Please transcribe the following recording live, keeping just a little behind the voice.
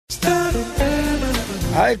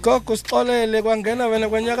Hayi Gogo sixolele kwangena wena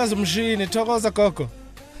kwanyakaza umshini thokoza Gogo.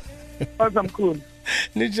 Thokoza mkhulu.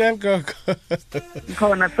 Ninjani Gogo?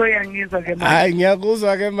 Khona soyangizwa ke manje. Hayi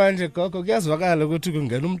ngiyakuzwa ke manje Gogo kuyazwakala ukuthi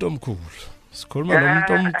kungena umuntu omkhulu. Sikhuluma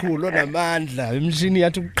nomuntu omkhulu onamandla imshini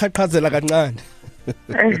yathi ukuqhaqhazela kancane.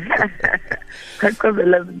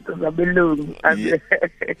 Qhaqhazela izinto zabelungu.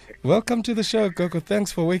 Welcome to the show Gogo.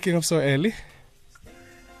 Thanks for waking up so early.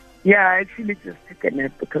 Yeah, I actually just took a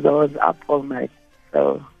nap because I was up all night.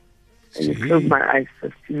 So I closed my eyes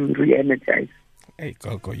just to re-energize. Hey,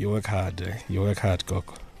 Gogo, you work hard. You work hard,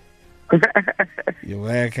 Gogo. You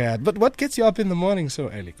work hard. But what gets you up in the morning so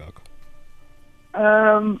early, Gogo?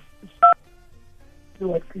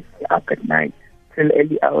 What keeps me up at night till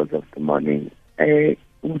early hours of the morning.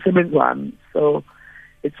 So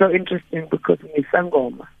it's so interesting because we're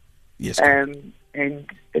Sangoma. Yes. And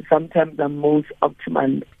sometimes I'm most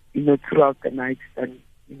optimal, throughout the night than,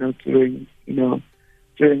 during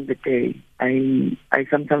the day. I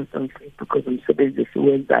sometimes don't sleep because I'm so busy. So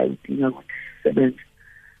when I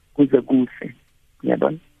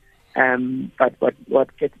but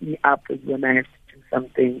what gets me up is when I have to do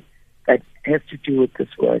something that has to do with this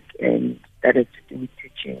work, and that has to do with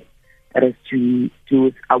teaching, that has to do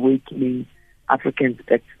with awakening Africans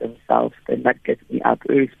back to themselves. Then that gets me up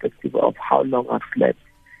irrespective of how long I've slept.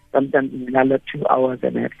 Sometimes in another 2 hours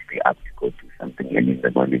and I have to be up to go do something early in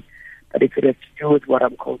the morning. But if it has to do with what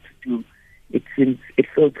I'm called to do, it feels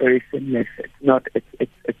very seamless.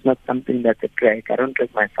 It's not something that's a drag. I don't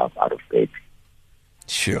drag myself out of bed.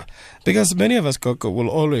 Sure. Because many of us, Gogo, will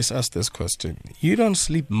always ask this question. You don't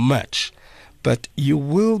sleep much, but you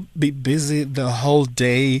will be busy the whole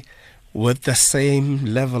day with the same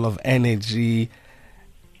level of energy,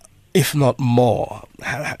 if not more.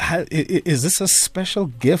 Is this a special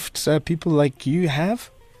gift people like you have?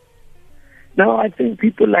 No, I think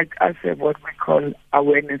people like us have what we call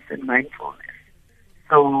awareness and mindfulness.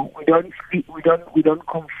 So we don't sleep, we don't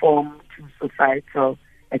conform to societal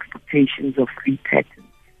expectations of sleep patterns.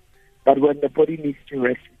 But when the body needs to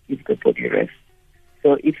rest, we give the body rest.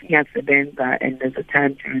 So if you have sedenta and there's a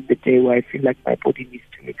time during the day where I feel like my body needs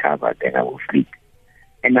to recover, then I will sleep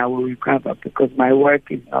and I will recover, because my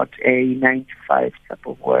work is not a 9 to 5 type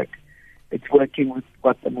of work. It's working with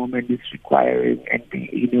what the moment is requiring, and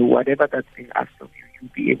whatever that's being asked of you,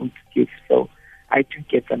 you'll be able to give. So I do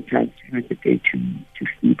get some time during the day to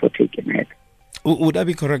sleep or take a nap. Would I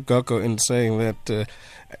be correct, Gogo, in saying that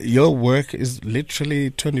your work is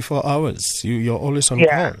literally 24 hours? You're always on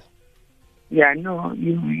call? Yeah, no,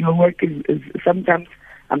 your work is sometimes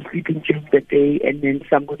I'm sleeping during the day and then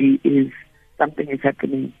something is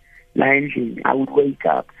happening. I would wake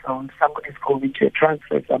up. So somebody's going into a trance,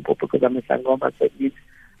 for example, because I'm a Sangoma, so it means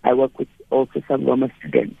I work with also Sangoma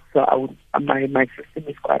students. So my system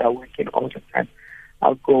is quite awakened all the time.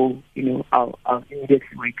 I'll go, I'll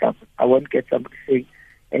immediately wake up. I won't get somebody saying,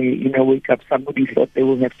 wake up. Somebody thought they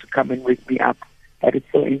will have to come and wake me up. But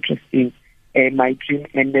it's so interesting. My dream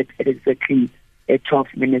ended at exactly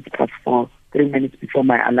 12 minutes past 4, 3 minutes before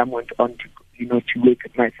my alarm went on to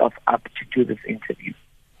wake myself up to do this interview.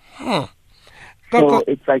 Huh. So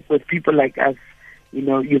it's like with people like us,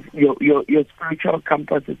 your spiritual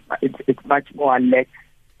compass it's much more alert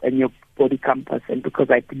than your body compass, and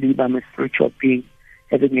because I believe I'm a spiritual being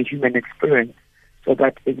having a human experience, so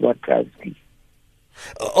that is what drives me.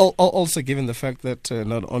 Also, given the fact that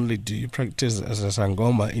not only do you practice as a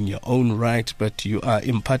Sangoma in your own right, but you are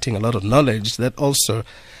imparting a lot of knowledge that also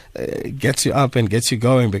gets you up and gets you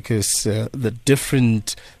going, because the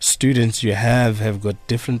different students you have got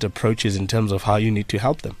different approaches in terms of how you need to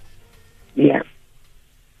help them. Yeah.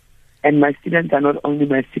 And my students are not only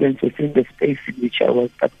my students within the space in which I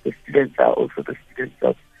work, but the students are also the students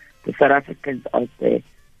of the South Africans out there,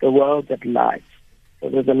 the world at large. So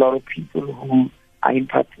there's a lot of people who I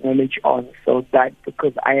impart knowledge on, so that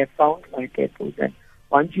because I have found my purpose, and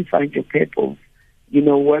once you find your purpose,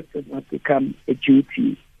 work does not become a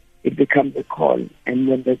duty, it becomes a call, and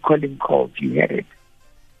when the calling calls, you hear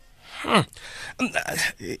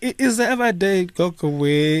it. Is there ever a day, Gogo,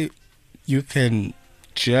 where you can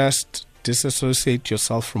just disassociate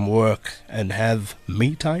yourself from work and have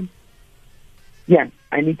me time? Yeah,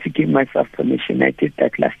 I need to give myself permission. I did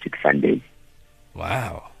that last week Sunday.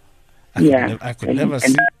 Wow. I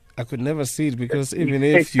could never see it, because even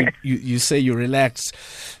if you say you relax,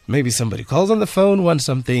 maybe somebody calls on the phone, wants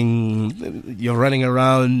something, you're running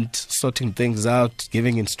around sorting things out,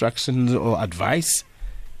 giving instructions or advice.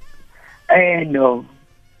 No.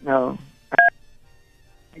 I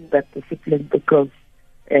think that's discipline, because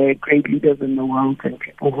great leaders in the world and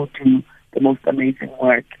people who do the most amazing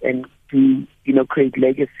work and to, create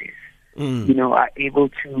legacies, are able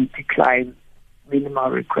to decline minimal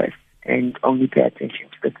requests and only pay attention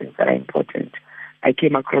to the things that are important. I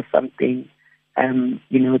came across something,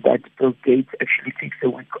 that Bill Gates actually takes a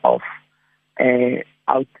week off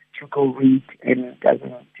out to go read and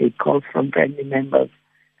doesn't take calls from family members,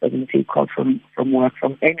 doesn't take calls from work,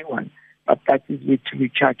 from anyone. But that is way to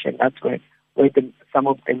recharge, and that's where some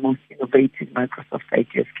of the most innovative Microsoft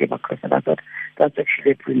ideas came across. And I thought, that's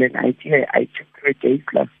actually a brilliant idea. I took 3 days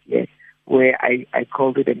last year where I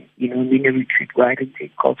called it a mini retreat where I didn't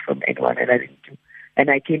take calls from anyone, and I didn't do. And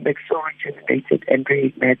I came back so rejuvenated and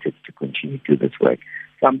reignited to continue to do this work.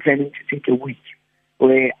 So I'm planning to take a week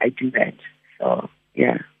where I do that. So,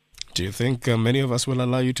 yeah. Do you think many of us will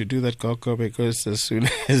allow you to do that, Gogo? Because as soon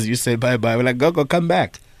as you say bye-bye, we're like, Gogo, come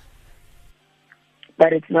back.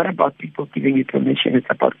 But it's not about people giving you permission. It's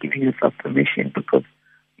about giving yourself permission because,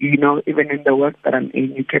 even in the work that I'm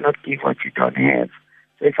in, you cannot give what you don't have.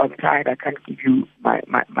 So if I'm tired, I can't give you my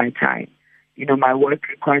time. My work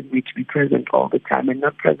requires me to be present all the time, and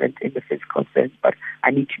not present in the physical sense, but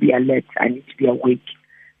I need to be alert. I need to be awake.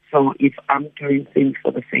 So if I'm doing things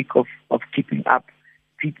for the sake of keeping up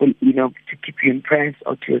people, to keep you impressed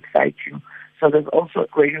or to excite you. So there's also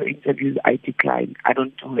radio interviews I decline. I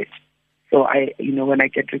don't do it. So when I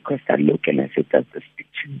get requests, I look and I say, does this speak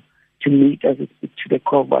to me? Does it speak to the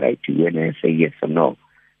core of what I do? And I say yes or no.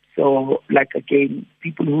 So, again,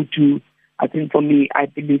 people who do, I think for me, I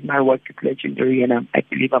believe my work is legendary, and I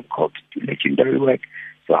believe I'm called to do legendary work.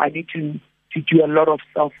 So I need to do a lot of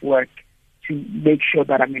self-work to make sure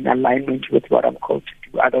that I'm in alignment with what I'm called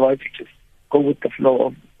to do. Otherwise, you just go with the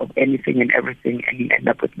flow of anything and everything, and you end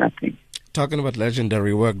up with nothing. Talking about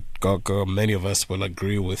legendary work, Gogo, many of us will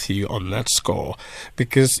agree with you on that score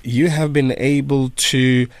because you have been able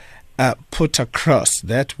to put across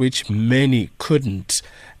that which many couldn't,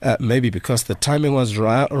 maybe because the timing was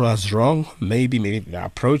wrong, maybe the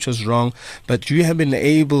approach was wrong, but you have been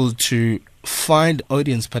able to find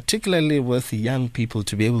audience, particularly with young people,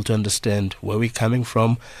 to be able to understand where we're coming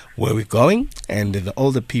from, where we're going, and the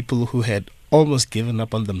older people who had almost given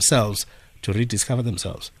up on themselves to rediscover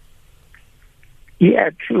themselves. Yeah,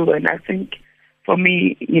 true. And I think for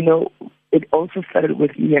me, it also started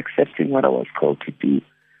with me accepting what I was called to do.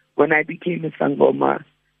 When I became a Sangoma,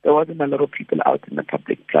 there wasn't a lot of people out in the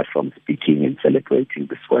public platform speaking and celebrating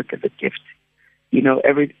this work as a gift.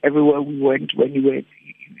 Everywhere we went, when you were,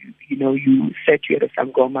 you said you had a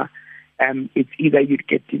Sangoma, it's either you'd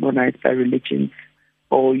get demonized by religions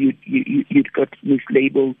or you'd got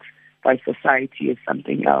mislabeled by society as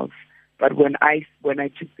something else. But when I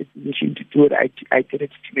took the decision to do it, I did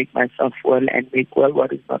it to make myself well and make well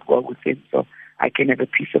what is not well within, so I can have a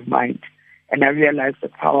peace of mind. And I realized the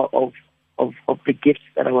power of the gifts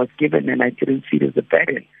that I was given, and I didn't see it as a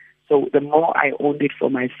burden. So the more I owned it for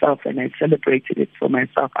myself and I celebrated it for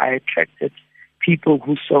myself, I attracted people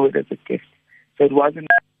who saw it as a gift. So it wasn't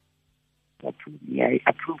approved me. I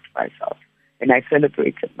approved myself and I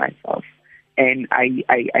celebrated myself. And I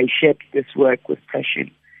shared this work with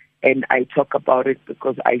passion. And I talk about it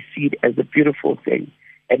because I see it as a beautiful thing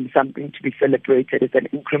and something to be celebrated as an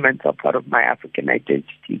incremental part of my African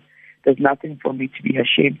identity. There's nothing for me to be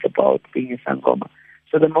ashamed about being a Sangoma.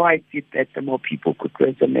 So the more I did that, the more people could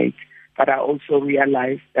resonate. But I also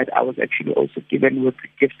realized that I was actually also given with the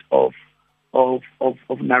gift of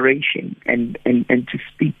narration and to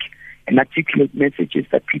speak and articulate messages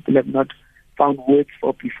that people have not found words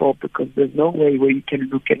for before, because there's no way where you can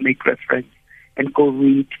look and make reference and go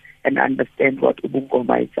read and understand what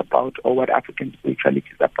Ubungoma is about or what African spirituality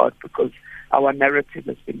is about, because our narrative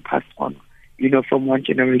has been passed on, from one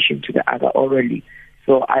generation to the other orally.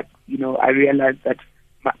 So I realized that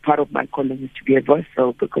part of my calling is to be a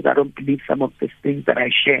vessel, because I don't believe some of the things that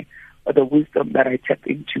I share or the wisdom that I tap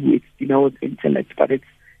into, it's intellect, but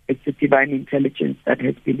it's the divine intelligence that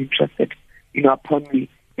has been entrusted, upon me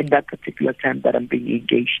in that particular time that I'm being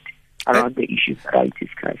engaged around the issues that I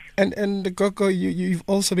discuss. And Gogo, you've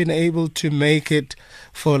also been able to make it,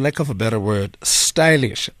 for lack of a better word,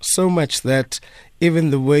 stylish, so much that even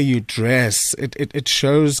the way you dress, it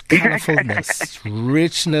shows colorfulness,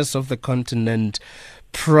 richness of the continent,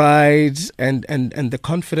 pride, and the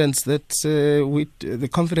confidence that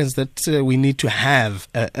we need to have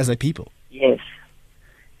as a people.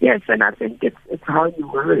 Yes, and I think it's how you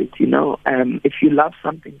wear it. If you love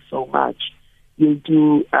something so much, you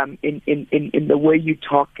do in the way you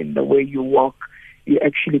talk, in the way you walk, you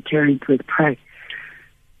actually carry it with pride.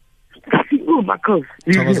 Oh, my course.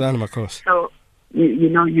 So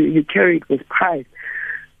you carry it with pride.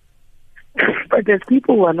 But there's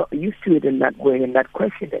people who are not used to it in that way and that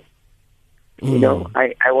question it. You know,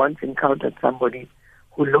 I once encountered somebody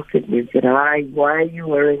who looked at me and said, "Hi, why are you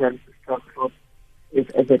wearing ancestral clothes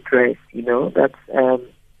as a dress? You know, that's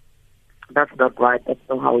not right. That's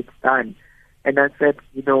not how it's done." And I said,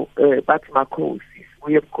 you know, that's my course.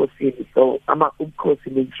 We of course in. So I'm a course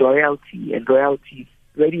means royalty, and royalty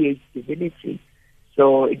radiates divinity.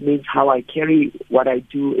 So it means how I carry what I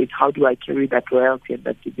do is how do I carry that royalty and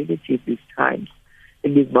that divinity in these times.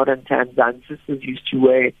 In these modern times, our ancestors used to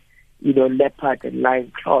wear, you know, leopard and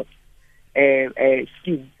lion cloths,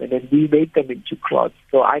 skins, and then we made them into cloths.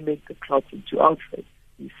 So I make the cloths into outfits,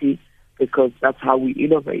 you see, because that's how we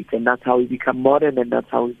innovate, and that's how we become modern, and that's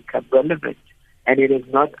how we become relevant. And it is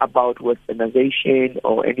not about westernization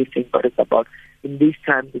or anything, but it's about, in these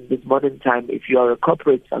times, in this modern time, if you are a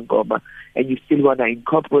corporate Sangoma and you still want to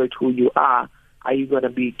incorporate who you are you going to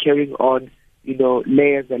be carrying on, you know,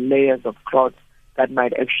 layers and layers of cloth that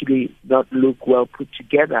might actually not look well put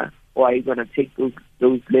together? Or are you going to take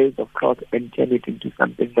those layers of cloth and turn it into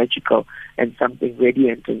something magical and something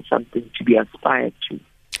radiant and something to be aspired to?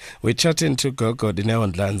 We're chatting to Gogo,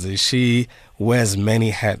 Dineo Ndlanzi. She wears many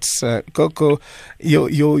hats. Gogo,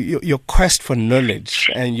 your quest for knowledge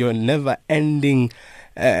and your never-ending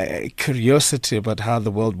curiosity about how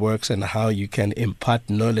the world works and how you can impart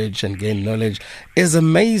knowledge and gain knowledge is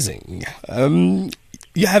amazing.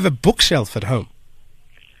 You have a bookshelf at home.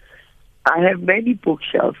 I have many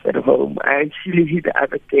bookshelves at home. I actually, the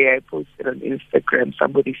other day, I posted on Instagram,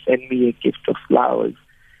 somebody sent me a gift of flowers.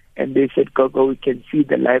 And they said, Gogo, we can see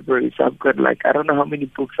the library. So I've got I don't know how many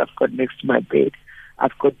books I've got next to my bed.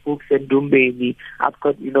 I've got books in Dumbeni. I've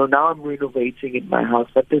got, you know, now I'm renovating in my house,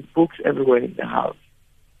 but there's books everywhere in the house.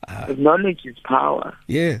 Because knowledge is power.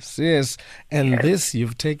 Yes. And this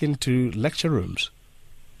you've taken to lecture rooms.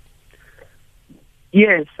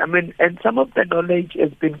 Yes, I mean, and some of the knowledge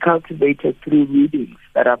has been cultivated through readings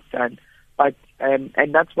that I've done. But and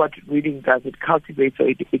that's what reading does. It cultivates or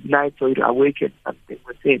it ignites or it awakens something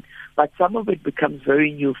within. But some of it becomes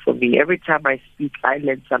very new for me. Every time I speak, I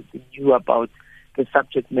learn something new about the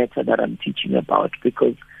subject matter that I'm teaching about,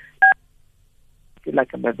 because I feel like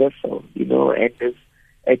I'm a vessel, you know, and there's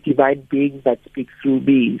a divine being that speaks through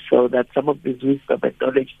me. So that some of this wisdom and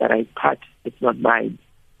knowledge that I impart, it's not mine,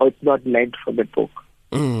 or it's not learned from a book.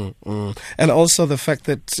 And also the fact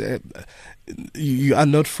that you are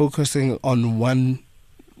not focusing on one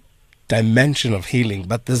dimension of healing,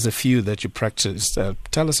 but there's a few that you practice.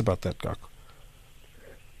 Tell us about that, Gogo.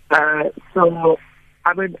 So,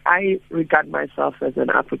 I mean, I regard myself as an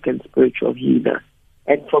African spiritual healer.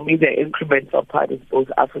 And for me, the incremental part is both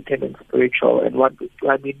African and spiritual. And what do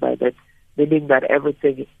I mean by that? Meaning that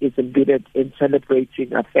everything is embedded in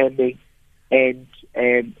celebrating, affirming, and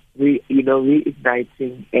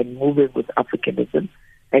reigniting and moving with Africanism.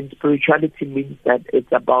 And spirituality means that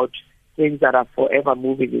it's about things that are forever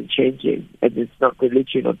moving and changing, and it's not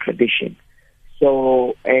religion or tradition.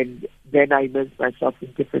 So, and then I immerse myself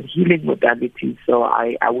in different healing modalities. So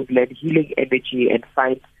I would learn healing energy and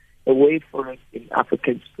find a way for it in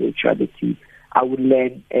African spirituality. I would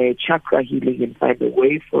learn chakra healing and find a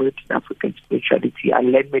way for it in African spirituality. I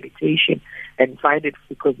learn meditation and find it,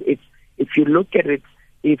 because if you look at it,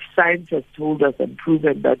 if science has told us and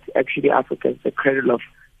proven that actually Africa is the cradle of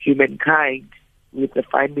humankind with the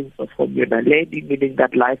findings of homeonality, meaning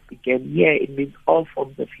that life began here, it means all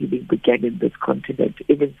forms of healing began in this continent.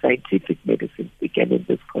 Even scientific medicine began in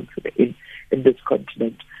this continent. In this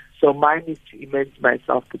continent. So mine is to immerse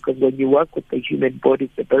myself, because when you work with the human body,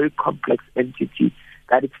 it's a very complex entity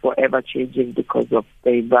that is forever changing because of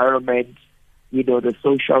the environment, you know, the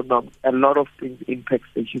social norms. A lot of things impacts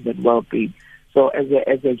the human well-being. So as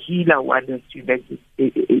a healer, one has to invest,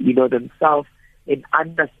 you know, themselves in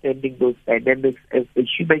understanding those dynamics. As the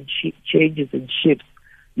human changes and shifts,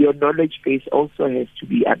 your knowledge base also has to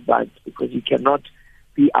be advanced, because you cannot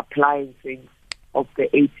be applying things of the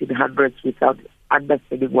 1800s without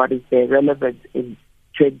understanding what is their relevance in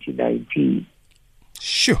 2019.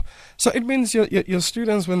 Sure. So it means your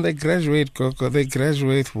students, when they graduate, Gogo, they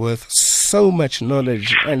graduate with so much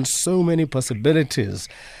knowledge and so many possibilities,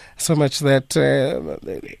 so much that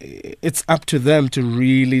it's up to them to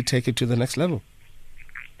really take it to the next level.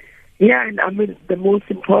 Yeah, and I mean, the most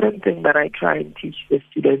important thing that I try and teach the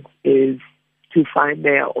students is to find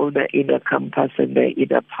their own inner compass and their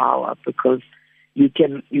inner power, because you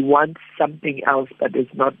want something else that is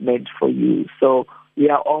not meant for you. So we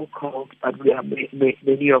are all called, but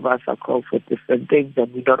many of us are called for different things,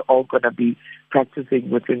 and we're not all going to be practicing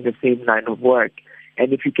within the same line of work.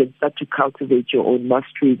 And if you can start to cultivate your own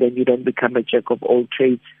mastery, then you don't become a jack of all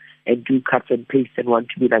trades and do cut and paste and want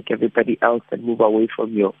to be like everybody else and move away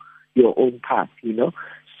from your own path, you know.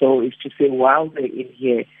 So it's to say while they're in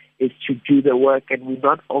here, is to do the work, and we're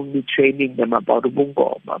not only training them about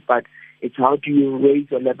Ubungoma, but it's how do you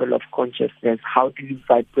raise your level of consciousness? How do you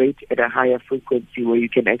vibrate at a higher frequency where you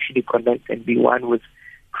can actually connect and be one with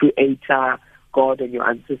Creator, God, and your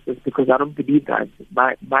ancestors? Because I don't believe that.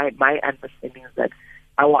 My understanding is that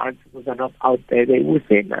our ancestors are not out there; they're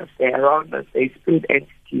within us, they're around us, they're spirit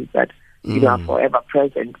entities that are forever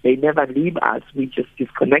present. They never leave us; we just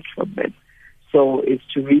disconnect from them. So it's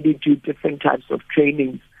to really do different types of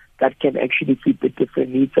trainings that can actually fit the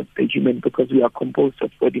different needs of the human, because we are composed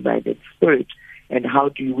of body, mind, and spirit. And how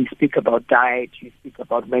do we speak about diet, we speak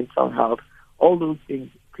about mental health, all those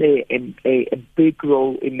things play a big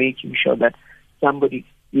role in making sure that somebody,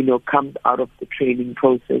 comes out of the training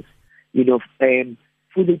process,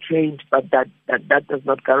 fully trained, but that does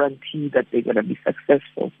not guarantee that they're going to be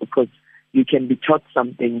successful, because you can be taught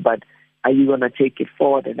something, but are you going to take it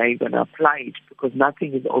forward and are you going to apply it? Because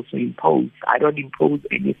nothing is also imposed. I don't impose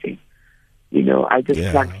anything. I just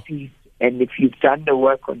plant seeds. And if you've done the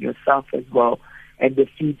work on yourself as well, and the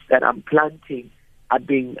seeds that I'm planting are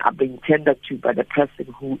being tended to by the person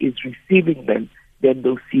who is receiving them, then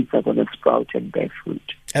those seeds are going to sprout and bear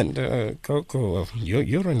fruit. And Gogo,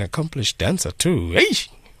 you're an accomplished dancer too. Hey,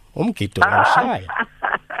 shy.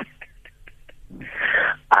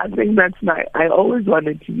 I think that's I always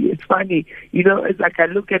wanted to be. It's funny, it's like I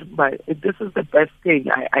look at this is the best thing.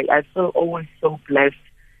 I feel always so blessed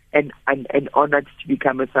and honored to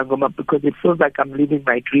become a Sangoma, because it feels like I'm living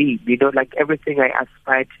my dream. Like everything I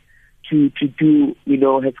aspired to do,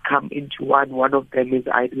 has come into one. One of them is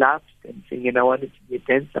I loved dancing and I wanted to be a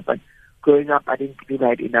dancer, but growing up I didn't believe I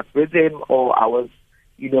had enough rhythm, or I was,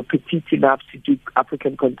 petite enough to do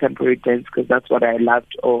African contemporary dance, because that's what I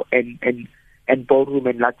loved, and ballroom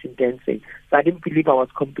and Latin dancing. So I didn't believe I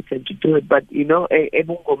was competent to do it. But,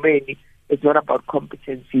 ebungomeni is not about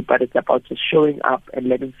competency, but it's about just showing up and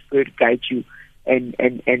letting spirit guide you and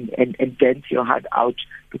dance your heart out,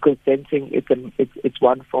 because dancing it's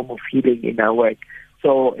one form of healing in our work.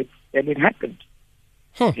 So it happened,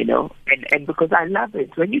 and because I love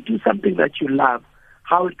it. When you do something that you love,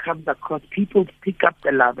 how it comes across, people pick up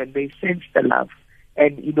the love and they sense the love.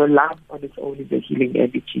 And, love on its own is a healing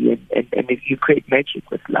energy, and if you create magic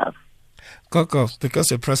with love. Gogo, because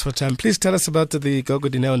you're pressed for time, please tell us about the Gogo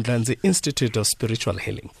Dineo Ndlanzi Institute of Spiritual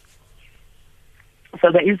Healing. So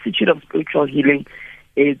the Institute of Spiritual Healing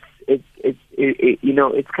it's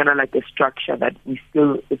kind of like a structure that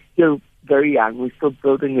it's still very young. We're still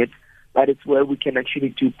building it, but it's where we can actually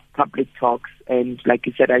do public talks. And like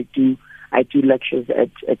you said, I do lectures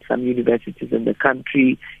at some universities in the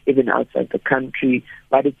country, even outside the country.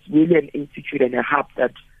 But it's really an institute and a hub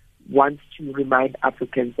that wants to remind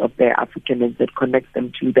Africans of their Africanness, that connects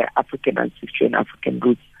them to their African ancestry and African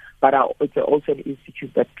roots. But it's also an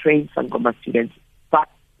institute that trains Sangoma students. But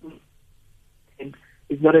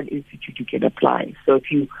it's not an institute you can apply. So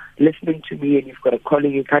if you're listening to me and you've got a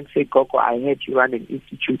calling, you can't say, Gogo, I heard you run an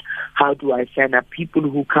institute. How do I sign up? People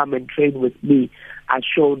who come and train with me are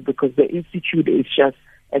shown, because the institute is just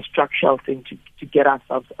a structural thing to get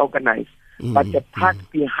ourselves organized. But the part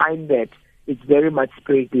behind that is very much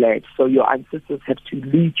spirit-led. So your ancestors have to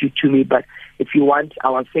lead you to me. But if you want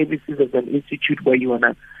our services as an institute where you want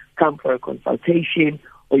to come for a consultation,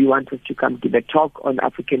 or you want us to come give a talk on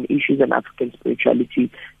African issues and African spirituality,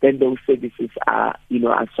 then those services are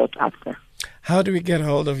sought after. How do we get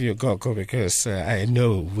hold of you, Gogo? Because I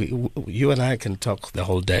know you and I can talk the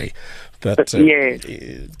whole day, but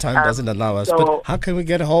time doesn't allow us. But how can we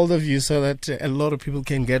get hold of you so that a lot of people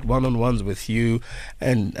can get one-on-ones with you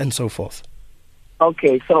and so forth?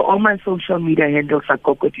 Okay, so all my social media handles are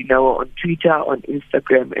Gogo Dineo on Twitter, on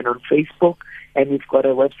Instagram, and on Facebook. And we've got a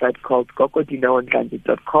website called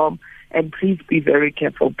gogodinaondlanzi.com. And please be very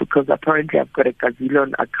careful, because apparently I've got a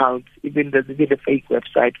gazillion accounts. There's even a fake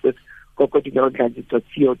website with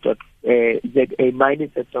gogodinaondlanzi.co.za. Mine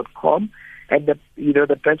is at .com. And the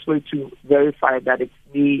best way to verify that it's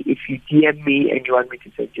me, if you DM me and you want me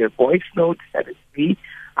to send you a voice note that it's me,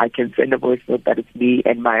 I can send a voice note that it's me,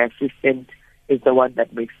 and my assistant is the one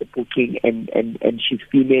that makes the booking, and she's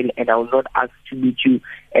female, and I will not ask to meet you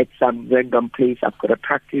at some random place. I've got a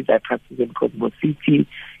practice. I practice in Cosmo City,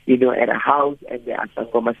 at a house, and there are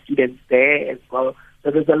Sangoma students there as well.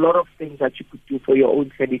 So there's a lot of things that you could do for your own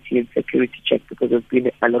sanity and security check, because there's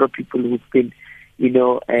been a lot of people who've been,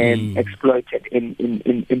 exploited in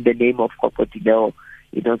the name of Gogo Dineo,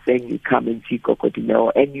 saying you come and see Gogo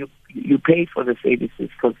Dineo, and you pay for the services,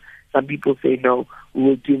 because some people say, no, we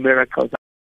will do miracles.